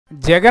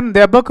జగన్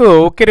దెబ్బకు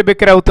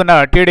ఉక్కిరిబిక్కిరవుతున్న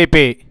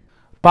టీడీపీ.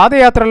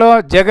 పాదయాత్రలో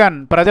జగన్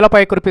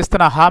ప్రజలపై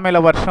కురిపిస్తున్న హామీల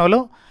వర్షంలో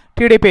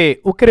టీడీపీ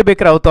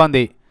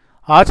ఉక్కిరిబిక్కిరవుతోంది.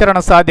 ఆచరణ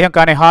సాధ్యం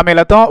కాని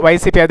హామీలతో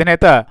వైసీపీ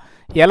అధినేత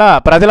ఎలా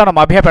ప్రజలను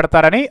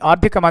మభ్యపెడతారని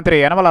ఆర్థిక మంత్రి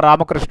యనమల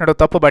రామకృష్ణుడు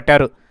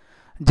తప్పుబట్టారు.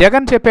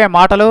 జగన్ చెప్పే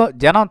మాటలు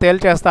జనం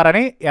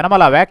తేల్చేస్తారని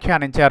యనమల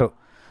వ్యాఖ్యానించారు.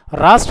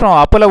 రాష్ట్రం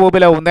అప్పుల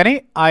ఊబిలో ఉందని,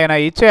 ఆయన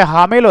ఇచ్చే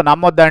హామీలు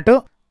నమ్మొద్దంటూ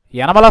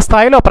యనమల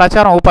స్థాయిలో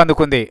ప్రచారం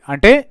ఊపందుకుంది.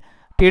 అంటే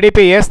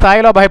టీడీపీ ఏ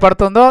స్థాయిలో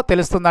భయపడుతుందో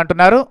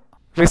తెలుస్తుందంటున్నారు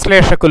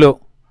విశ్లేషకులు.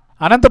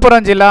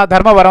 అనంతపురం జిల్లా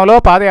ధర్మవరంలో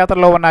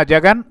పాదయాత్రలో ఉన్న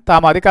జగన్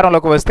తాము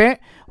అధికారంలోకి వస్తే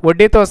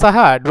వడ్డీతో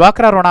సహా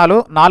డ్వాక్రా రుణాలు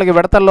 4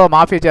 విడతల్లో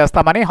మాఫీ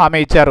చేస్తామని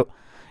హామీ ఇచ్చారు.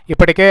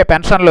 ఇప్పటికే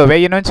పెన్షన్లు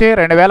 1000 నుంచి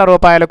 2000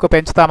 రూపాయలకు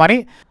పెంచుతామని,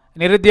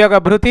 నిరుద్యోగ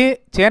భృతి,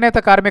 చేనేత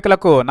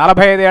కార్మికులకు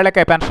 45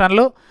 ఏళ్లకే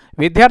పెన్షన్లు,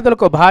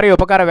 విద్యార్థులకు భారీ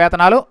ఉపకార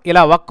వేతనాలు,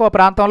 ఇలా ఒక్కో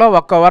ప్రాంతంలో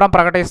ఒక్కో వరం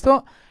ప్రకటిస్తూ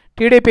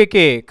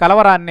టీడీపీకి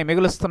కలవరాన్ని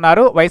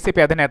మిగులుస్తున్నారు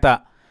వైసీపీ అధినేత.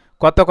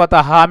 కొత్త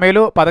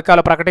హామీలు,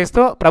 పథకాలు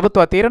ప్రకటిస్తూ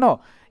ప్రభుత్వ తీరును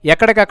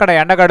ఎక్కడికక్కడ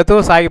ఎండగడుతూ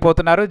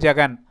సాగిపోతున్నారు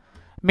జగన్.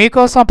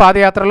 మీకోసం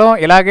పాదయాత్రలో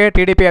ఇలాగే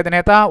టీడీపీ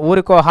అధినేత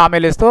ఊరికో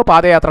హామీలిస్తూ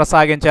పాదయాత్ర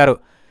సాగించారు.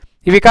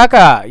 ఇవి కాక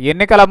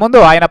ఎన్నికల ముందు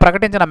ఆయన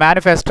ప్రకటించిన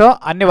మేనిఫెస్టో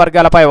అన్ని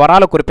వర్గాలపై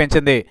వరాలు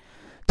కురిపించింది.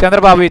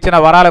 చంద్రబాబు ఇచ్చిన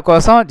వరాల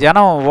కోసం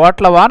జనం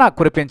ఓట్ల వాన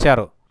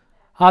కురిపించారు.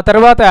 ఆ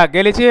తరువాత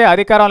గెలిచి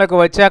అధికారంలోకి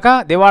వచ్చాక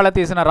దివాళా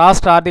తీసిన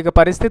రాష్ట్ర ఆర్థిక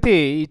పరిస్థితి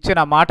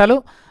ఇచ్చిన మాటలు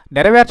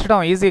నెరవేర్చడం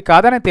ఈజీ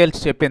కాదని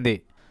తేల్చి చెప్పింది.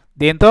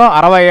 దీంతో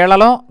 60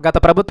 ఏళ్లలో గత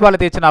ప్రభుత్వాలు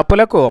తెచ్చిన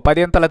అప్పులకు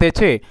 10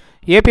 తెచ్చి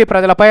ఏపీ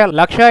ప్రజలపై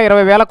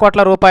 1,20,000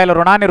 కోట్ల రూపాయల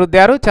రుణాన్ని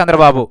రుద్దారు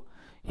చంద్రబాబు.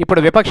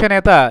 ఇప్పుడు విపక్ష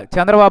నేత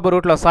చంద్రబాబు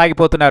రూట్లో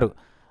సాగిపోతున్నారు.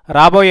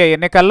 రాబోయే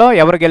ఎన్నికల్లో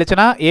ఎవరు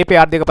గెలిచినా ఏపీ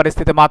ఆర్థిక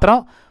పరిస్థితి మాత్రం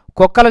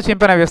కుక్కలు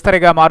చింపిన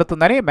విస్తరిగా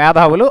మారుతుందని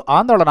మేధావులు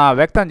ఆందోళన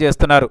వ్యక్తం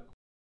చేస్తున్నారు.